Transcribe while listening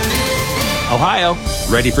Ohio,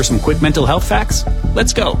 ready for some quick mental health facts?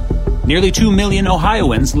 Let's go. Nearly 2 million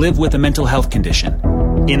Ohioans live with a mental health condition.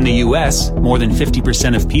 In the U.S., more than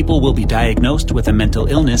 50% of people will be diagnosed with a mental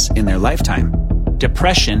illness in their lifetime.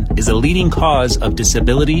 Depression is a leading cause of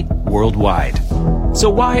disability worldwide. So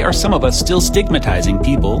why are some of us still stigmatizing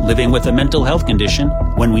people living with a mental health condition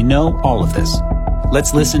when we know all of this?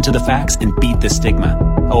 Let's listen to the facts and beat the stigma.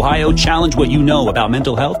 Ohio, challenge what you know about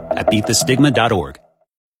mental health at beatthestigma.org.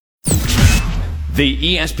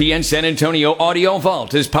 The ESPN San Antonio Audio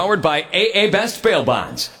Vault is powered by AA Best Bail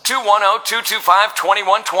Bonds.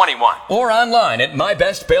 210-225-2121. Or online at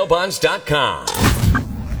mybestbailbonds.com.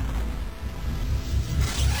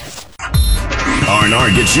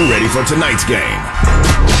 R&R gets you ready for tonight's game.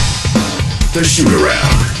 The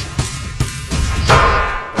Shoot-Around.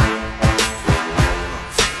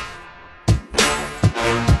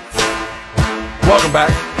 Welcome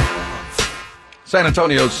back. San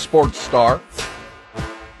Antonio's sports star.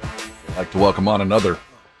 I'd like to welcome on another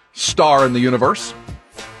star in the universe.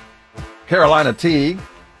 Carolina Teague.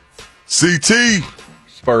 CT.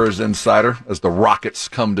 Spurs insider as the Rockets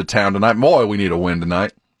come to town tonight. Boy, we need a win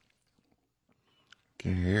tonight.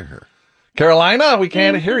 Can't hear her. Carolina, we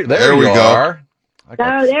can't hear you. There we go. Are.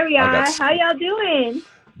 There we are. How y'all doing?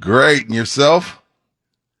 Great. And yourself?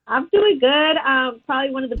 I'm doing good.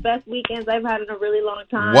 Probably one of the best weekends I've had in a really long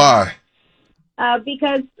time. Why?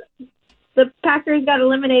 Because the Packers got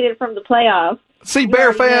eliminated from the playoffs. See,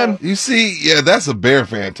 Bear fan. You see, yeah, that's a Bear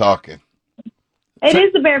fan talking. It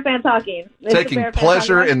is the Bear fan talking. Taking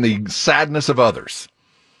pleasure in the sadness of others.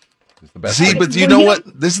 See, but you know what?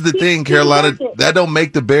 This is the thing, Carolina. That don't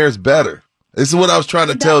make the Bears better. This is what I was trying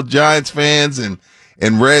to tell Giants fans and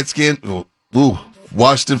Redskins,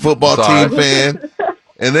 Washington football team fan.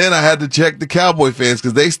 And then I had to check the Cowboy fans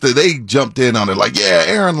because they jumped in on it like, yeah,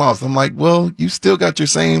 Aaron lost. I'm like, well, you still got your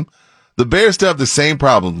same. The Bears still have the same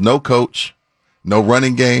problems. No coach, no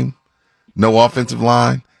running game, no offensive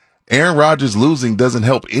line. Aaron Rodgers losing doesn't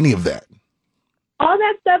help any of that. All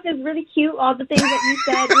that stuff is really cute, all the things that you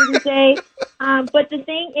said, Rudy. But the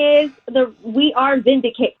thing is, we are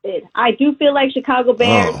vindicated. I do feel like Chicago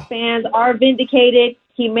Bears fans are vindicated.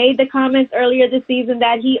 He made the comments earlier this season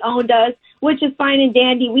that he owned us, which is fine and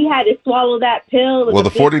dandy. We had to swallow that pill. Well,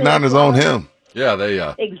 the 49ers own him. Yeah, they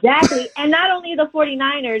Exactly. And not only the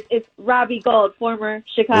 49ers, it's Robbie Gould, former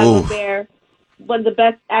Chicago Bear, one of the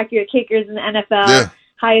best accurate kickers in the NFL,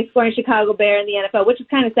 highest scoring Chicago Bear in the NFL, which is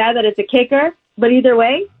kind of sad that it's a kicker. But either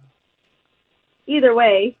way, they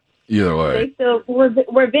still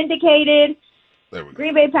we're vindicated.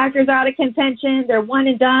 Green Bay Packers out of contention. They're one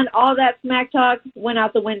and done. All that smack talk went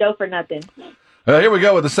out the window for nothing. Here we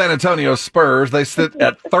go with the San Antonio Spurs. They sit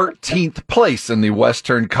at 13th place in the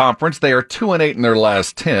Western Conference. They are 2-8 in their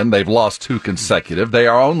last 10. They've lost 2 consecutive. They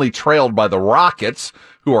are only trailed by the Rockets,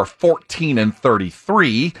 who are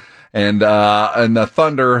 14-33. And the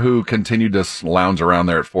Thunder, who continue to lounge around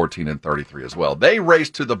there at 14-33 as well. They race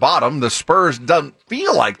to the bottom. The Spurs don't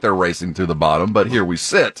feel like they're racing to the bottom, but here we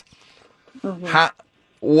sit. Mm-hmm.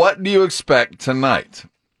 What do you expect tonight?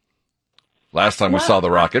 Last time we saw the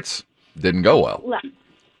Rockets, didn't go well.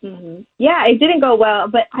 Mm-hmm. Yeah, it didn't go well,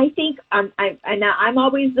 but I think I'm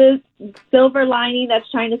always the silver lining that's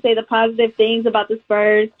trying to say the positive things about the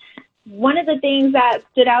Spurs. One of the things that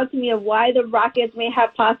stood out to me of why the Rockets may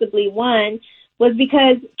have possibly won was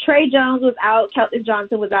because Trey Jones was out, Kelton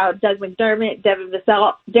Johnson was out, Doug McDermott, Devin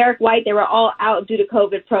Vassell, Derek White, they were all out due to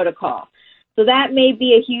COVID protocol. So that may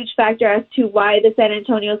be a huge factor as to why the San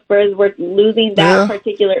Antonio Spurs were losing that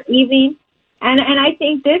particular evening. And I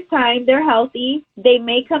think this time they're healthy. They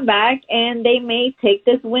may come back and they may take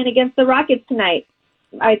this win against the Rockets tonight.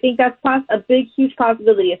 I think that's a big, huge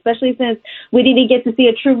possibility, especially since we didn't get to see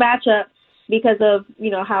a true matchup because of,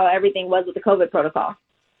 how everything was with the COVID protocol.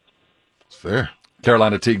 Fair.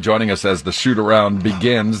 Carolina Teague joining us as the shoot-around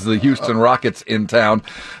begins. The Houston Rockets in town.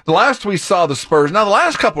 The last we saw the Spurs, now the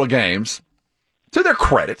last couple of games, to their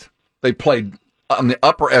credit, they played on the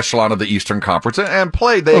upper echelon of the Eastern Conference and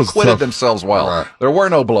they acquitted themselves well. Right. There were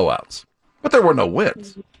no blowouts, but there were no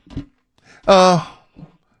wins.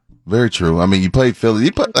 Very true. I mean, you played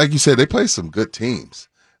Philly. Like you said, they played some good teams.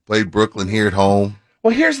 Played Brooklyn here at home.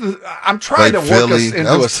 Well, I'm trying to work us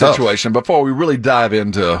into a situation before we really dive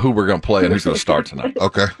into who we're going to play and who's going to start tonight.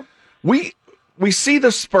 Okay. We see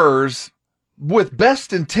the Spurs with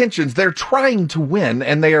best intentions. They're trying to win,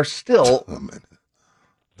 and they are still.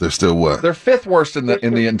 They're still what? They're 5th worst in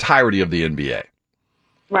the entirety of the NBA.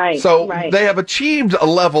 Right. So they have achieved a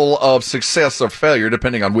level of success or failure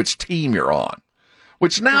depending on which team you're on.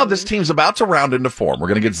 Which now this team's about to round into form. We're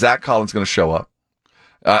going to get Zach Collins going to show up.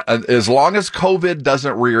 As long as COVID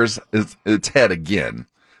doesn't rear its head again,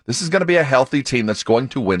 this is going to be a healthy team that's going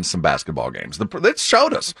to win some basketball games. It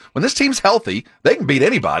showed us when this team's healthy, they can beat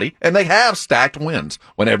anybody, and they have stacked wins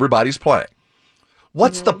when everybody's playing.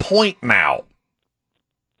 What's the point now?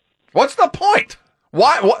 What's the point?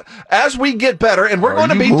 Why? As we get better, and we're going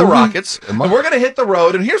to beat the Rockets, and we're going to hit the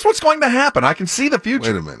road, and here's what's going to happen. I can see the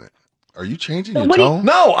future. Wait a minute. Are you changing your tone?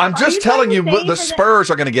 No, I'm just telling you, the Spurs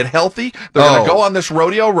are going to get healthy. They're going to go on this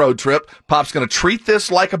rodeo road trip. Pop's going to treat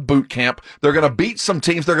this like a boot camp. They're going to beat some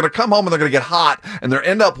teams. They're going to come home and they're going to get hot, and they'll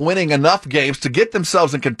end up winning enough games to get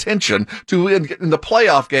themselves in contention to in the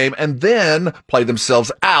playoff game, and then play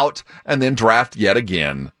themselves out, and then draft yet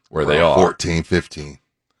again where they are. 14, 15.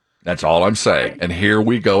 That's all I'm saying. And here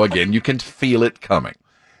we go again. You can feel it coming.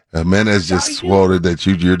 Menez just swore that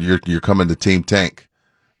you're coming to Team Tank.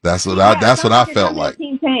 That's what I felt like.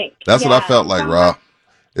 That's what I felt like, Rob.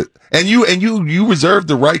 And you reserve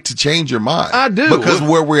the right to change your mind. I do, because of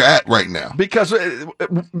where we're at right now. Because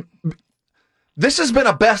this has been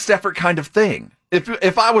a best effort kind of thing.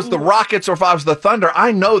 If I was the Rockets or if I was the Thunder,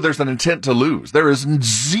 I know there's an intent to lose. There is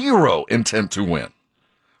zero intent to win.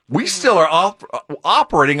 We still are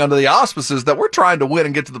operating under the auspices that we're trying to win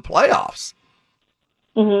and get to the playoffs.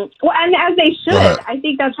 Mm-hmm. Well, and as they should. I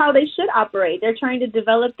think that's how they should operate. They're trying to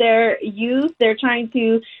develop their youth. They're trying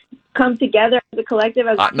to come together as a collective.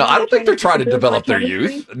 No, I don't think they're trying to develop their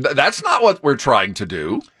youth. That's not what we're trying to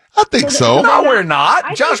do. I think so. No, we're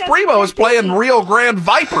not. Josh Primo is playing Rio Grande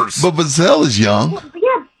Vipers. But Vassell is young.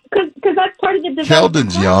 Yeah, because that's part of the development.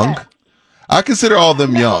 Keldon's young. I consider all of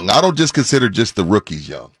them young. I don't just consider just the rookies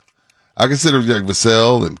young. I consider like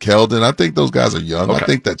Vassell and Keldon. I think those guys are young. Okay. I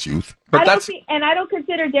think that's youth. But I don't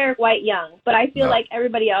consider Derek White young, but I feel like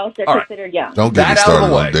everybody else they're considered young. Don't get me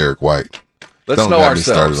started on Derek White. Let's know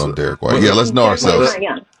ourselves. On Derek White. Yeah, let's know ourselves.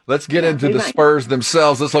 Let's get into the Spurs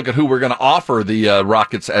themselves. Let's look at who we're going to offer the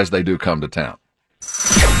Rockets as they do come to town.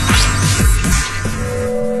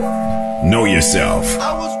 Know yourself.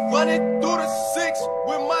 I was running through the six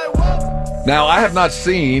with my walk. Now, I have not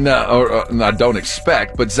seen, or I don't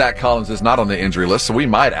expect, but Zach Collins is not on the injury list, so we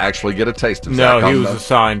might actually get a taste of Zach Collins. No, he was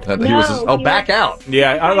assigned. Back out.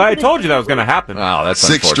 Yeah, I told you that was going to happen. Oh, that's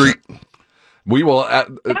 6th Street. We will...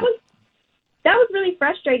 That was really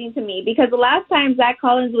frustrating to me because the last time Zach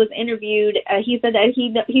Collins was interviewed, he said that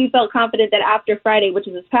he felt confident that after Friday, which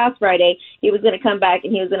is this past Friday, he was going to come back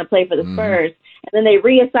and he was going to play for the Spurs. And then they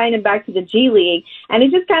reassigned him back to the G League. And it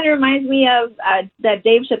just kind of reminds me of that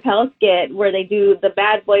Dave Chappelle skit where they do the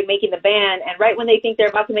bad boy making the band. And right when they think they're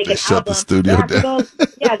about to make an album, shut the studio down.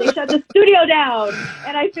 They shut the studio down.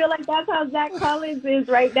 And I feel like that's how Zach Collins is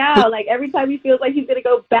right now. Like every time he feels like he's going to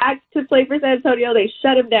go back to play for San Antonio, they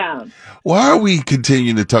shut him down. Why are we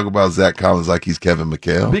continuing to talk about Zach Collins like he's Kevin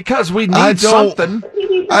McHale? Because we need something.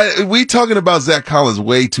 We talking about Zach Collins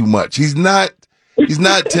way too much. He's not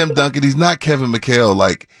Tim Duncan. He's not Kevin McHale.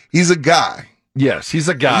 Like, he's a guy. Yes, he's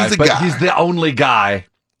a guy, he's the only guy.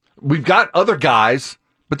 We've got other guys,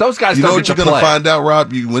 but those guys don't get to play. You know what you're going to find out,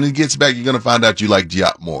 Rob? When he gets back, you're going to find out you like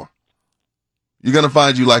Diop more. You're going to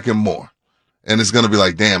find you like him more. And it's going to be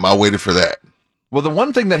like, damn, I waited for that. Well, the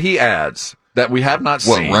one thing that he adds that we have not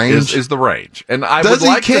seen is the range. And I would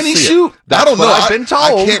like to see Can he shoot? That's I don't know. I've been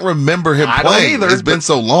told. I can't remember him playing. Either, it's been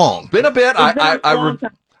so long. Been a bit. I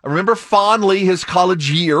remember fondly his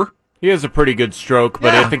college year. He has a pretty good stroke,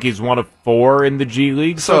 but I think he's one of 4 in the G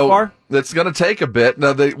League so far. That's going to take a bit.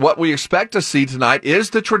 Now, what we expect to see tonight is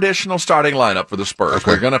the traditional starting lineup for the Spurs.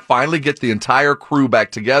 Okay. We're going to finally get the entire crew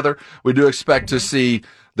back together. We do expect to see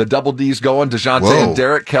the double D's going, DeJounte and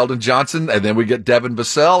Derek, Keldon Johnson, and then we get Devin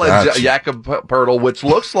Vassell and Jakob Poeltl, which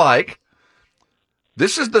looks like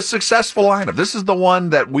this is the successful lineup. This is the one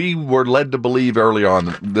that we were led to believe early on.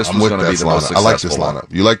 This was going to be the most successful. I like this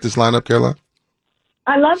lineup. You like this lineup, Caroline?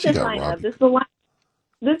 I love this lineup. This is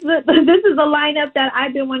the lineup that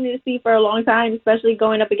I've been wanting to see for a long time, especially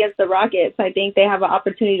going up against the Rockets. I think they have an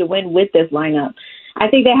opportunity to win with this lineup. I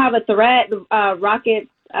think they have a threat. Rockets,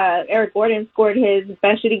 Eric Gordon scored his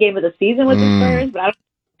best shooting game of the season with the Spurs, but I don't think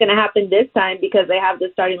it's going to happen this time because they have the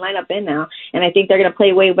starting lineup in now. And I think they're going to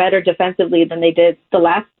play way better defensively than they did the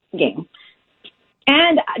last game.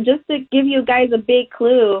 And just to give you guys a big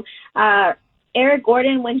clue, Eric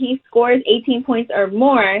Gordon, when he scores 18 points or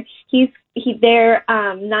more, they're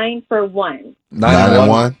 9 for 1. 9 and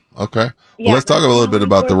 1? Okay. Yeah, well, let's talk a little bit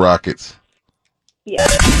about the Rockets. Yeah.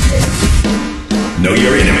 Know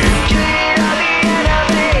your enemy.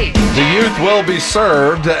 The youth will be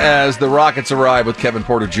served as the Rockets arrive with Kevin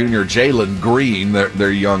Porter Jr., Jalen Green,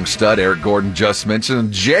 their young stud, Eric Gordon just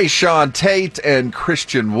mentioned, Jay Sean Tate, and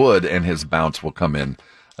Christian Wood, and his bounce will come in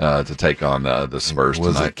to take on the Spurs tonight.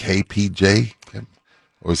 Was it KPJ?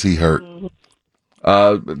 Or was he hurt?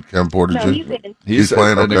 Kevin Porter No, Jr.? He's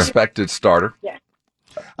playing an okay. expected starter. Yeah.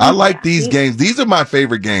 I like these games. These are my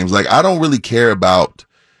favorite games. Like, I don't really care about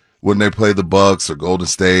when they play the Bucks or Golden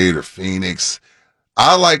State or Phoenix.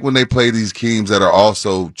 I like when they play these teams that are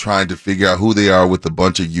also trying to figure out who they are with a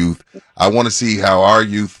bunch of youth. I want to see how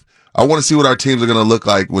I want to see what our teams are going to look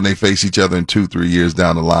like when they face each other in 2-3 years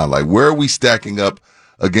down the line. Like, where are we stacking up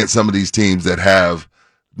against some of these teams that have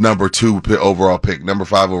number 2 overall pick, number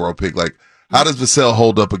 5 overall pick? Like, how does Vassell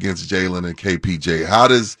hold up against Jalen and KPJ? How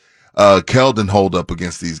does Keldon hold up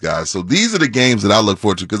against these guys? So these are the games that I look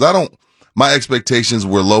forward to, because my expectations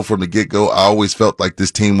were low from the get-go. I always felt like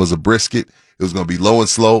this team was a brisket. It was going to be low and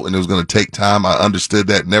slow, and it was going to take time. I understood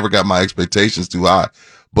that. Never got my expectations too high.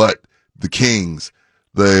 But the Kings,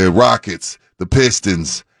 the Rockets, the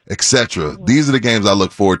Pistons, etc. These are the games I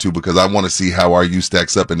look forward to, because I want to see how our youth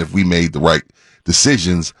stacks up and if we made the right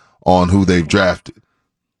decisions on who they've drafted.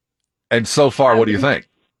 And so far, what do you think?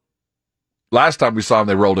 Last time we saw them,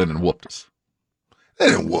 they rolled in and whooped us. They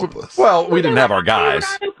didn't whoop us. Well, we didn't have our guys.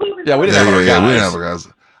 Yeah, we didn't have our guys. We didn't have our guys.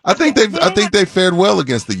 I think they fared well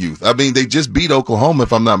against the youth. I mean, they just beat Oklahoma,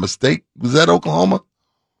 if I'm not mistaken. Was that Oklahoma?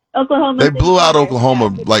 Oklahoma. They blew out Oklahoma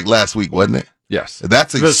like last week, wasn't it? Yes.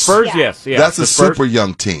 That's The Spurs, yes. That's a super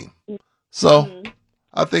young team. So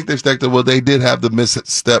I think they stacked it well. They did have the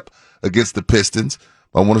misstep against the Pistons.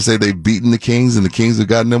 I want to say they've beaten the Kings, and the Kings have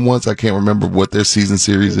gotten them once. I can't remember what their season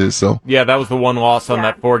series is. So yeah, that was the one loss on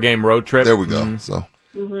that 4-game road trip. There we go. So.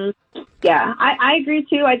 Yeah, I agree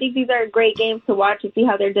too. I think these are great games to watch to see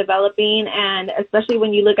how they're developing, and especially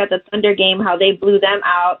when you look at the Thunder game, how they blew them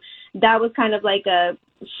out. That was kind of like a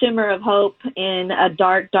shimmer of hope in a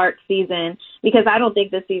dark season, because I don't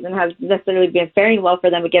think this season has necessarily been faring well for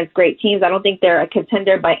them against great teams. I don't think they're a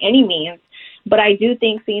contender by any means, but I do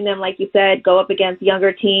think seeing them, like you said, go up against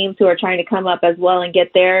younger teams who are trying to come up as well and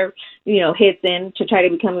get their, hits in to try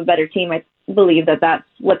to become a better team. I believe that that's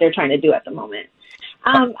what they're trying to do at the moment.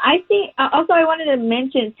 I think also I wanted to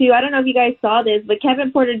mention too, I don't know if you guys saw this, but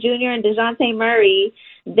Kevin Porter Jr. and DeJounte Murray,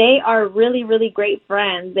 they are really, really great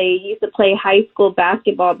friends. They used to play high school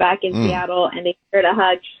basketball back in Seattle, and they shared a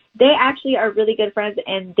hug. They actually are really good friends,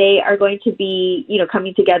 and they are going to be,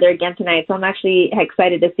 coming together again tonight. So I'm actually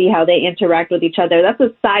excited to see how they interact with each other. That's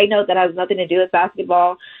a side note that has nothing to do with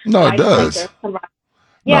basketball. No, it does.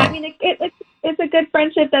 Yeah, no. I mean, it's a good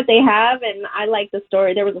friendship that they have, and I like the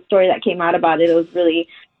story. There was a story that came out about it. It was really,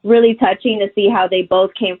 really touching to see how they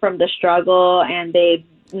both came from the struggle, and they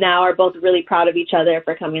now are both really proud of each other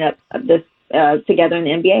for coming up this together in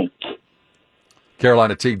the NBA.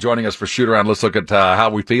 Carolina Teague joining us for Shoot Around. Let's look at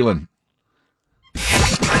how we feeling.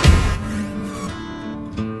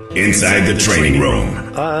 Inside the training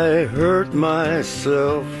room. I hurt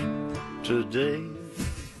myself today.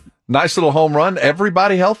 Nice little home run.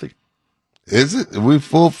 Everybody healthy. Is it? Are we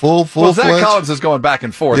full Well, Zach fledged? Collins is going back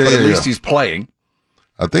and forth, but at least he's playing.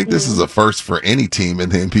 I think this is a first for any team in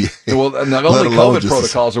the NBA. Well, not only COVID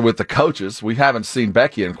protocols are with the coaches. We haven't seen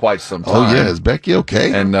Becky in quite some time. Oh, yeah. Is Becky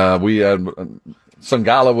okay? And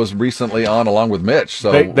Sangala was recently on along with Mitch.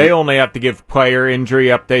 So they only have to give player injury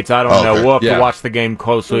updates. I don't know. We'll have to watch the game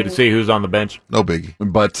closely to see who's on the bench. No biggie.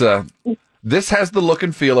 But this has the look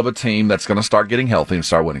and feel of a team that's going to start getting healthy and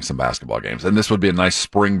start winning some basketball games. And this would be a nice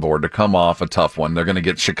springboard to come off a tough one. They're going to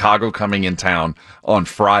get Chicago coming in town on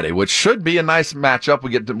Friday, which should be a nice matchup. We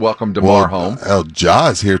get to welcome DeMar home. Ja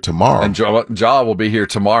is here tomorrow. And Ja will be here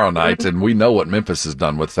tomorrow night, and we know what Memphis has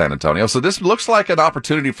done with San Antonio. So this looks like an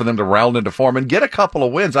opportunity for them to round into form and get a couple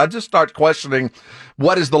of wins. I just start questioning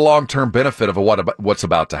what is the long-term benefit of what's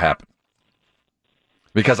about to happen.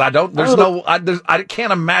 Because I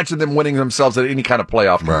can't imagine them winning themselves at any kind of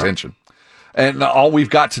playoff contention. And all we've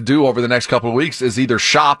got to do over the next couple of weeks is either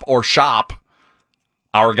shop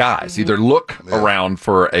our guys. Either look around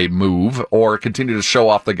for a move or continue to show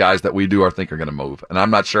off the guys that we think are going to move. And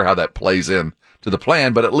I'm not sure how that plays in to the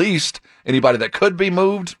plan, but at least anybody that could be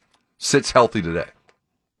moved sits healthy today.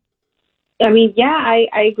 I mean, yeah,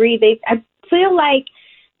 I agree. I feel like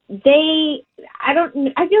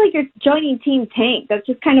I feel like you're joining Team Tank. That's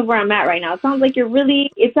just kind of where I'm at right now. It sounds like you're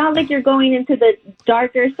going into the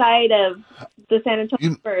darker side of the San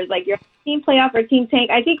Antonio Spurs. Like you're Team Playoff or Team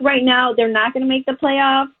Tank. I think right now they're not going to make the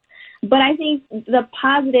playoffs, but I think the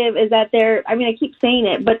positive is that I keep saying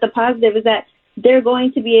it, but the positive is that they're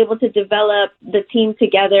going to be able to develop the team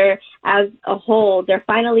together as a whole. They're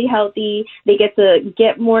finally healthy. They get to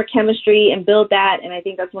get more chemistry and build that, and I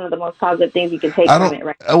think that's one of the most positive things you can take from it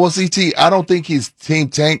right now. Well, CT, I don't think he's Team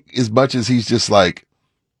Tank as much as he's just like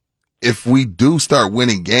if we do start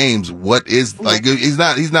winning games, what is like, he's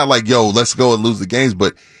not like, yo, let's go and lose the games.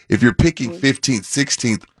 But if you're picking 15th,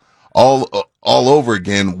 16th all over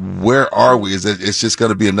again, where are we? It's just going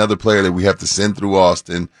to be another player that we have to send through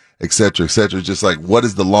Austin, et cetera, et cetera. Just like, what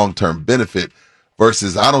is the long-term benefit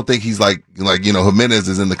versus I don't think he's like, Jimenez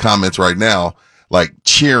is in the comments right now, like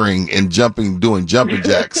cheering and doing jumping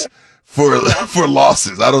jacks for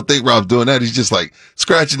losses. I don't think Rob's doing that. He's just like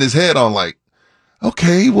scratching his head on like,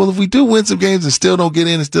 okay, well, if we do win some games and still don't get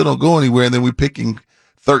in and still don't go anywhere, and then we're picking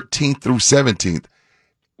 13th through 17th.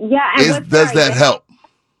 Yeah. And does that help?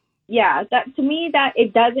 Yeah, that to me, that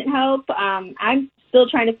it doesn't help. I'm still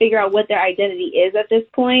trying to figure out what their identity is at this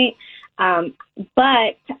point.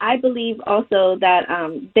 But I believe also that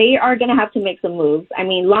they are going to have to make some moves. I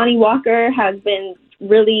mean, Lonnie Walker has been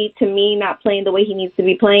really, to me, not playing the way he needs to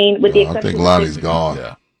be playing. With the exception, I think Lonnie's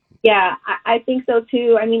gone. Yeah, I think so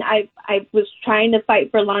too. I mean, I was trying to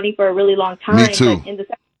fight for Lonnie for a really long time. Me too.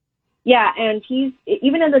 And he's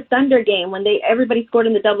even in the Thunder game when everybody scored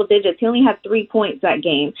in the double digits. He only had 3 points that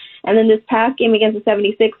game, and then this past game against the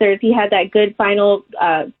 76ers, he had that good final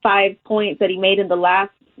 5 points that he made in the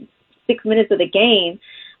last 6 minutes of the game.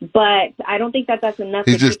 But I don't think that's enough.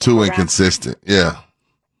 He's just too inconsistent. Yeah.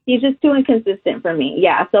 He's just too inconsistent for me.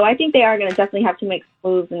 Yeah. So I think they are going to definitely have to make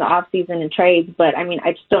moves in the offseason and trades. But, I mean,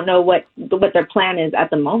 I just don't know what their plan is at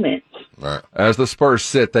the moment. Right. As the Spurs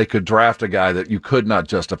sit, they could draft a guy that you could not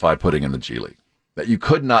justify putting in the G League, that you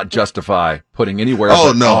could not justify putting anywhere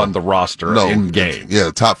on the roster in game. Yeah,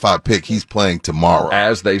 top 5 pick. He's playing tomorrow.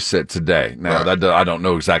 As they sit today. Now, I don't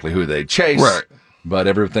know exactly who they chase. Right. But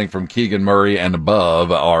everything from Keegan Murray and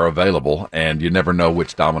above are available, and you never know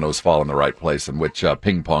which dominoes fall in the right place and which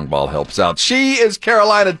ping pong ball helps out. She is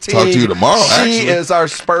Carolina Teague. Talk to you tomorrow, She is our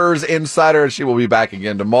Spurs insider, and she will be back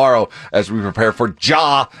again tomorrow as we prepare for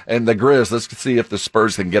Ja and the Grizz. Let's see if the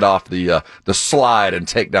Spurs can get off the slide and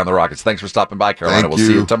take down the Rockets. Thanks for stopping by, Carolina. We'll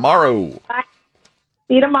see you tomorrow. Bye.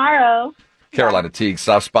 See you tomorrow. Carolina Teague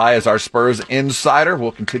stops by as our Spurs insider.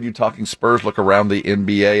 We'll continue talking Spurs, look around the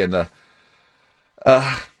NBA, and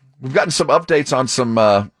we've gotten some updates on some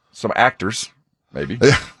actors, maybe.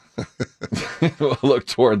 We'll look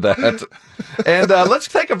toward that. And let's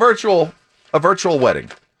take a virtual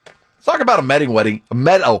wedding. Let's talk about a meta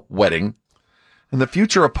wedding, and the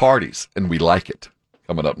future of parties, and we like it.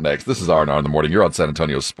 Coming up next, this is R&R in the Morning. You're on San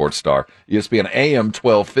Antonio Sports Star, ESPN AM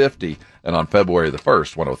 1250, and on February the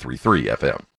 1st, 103.3 FM.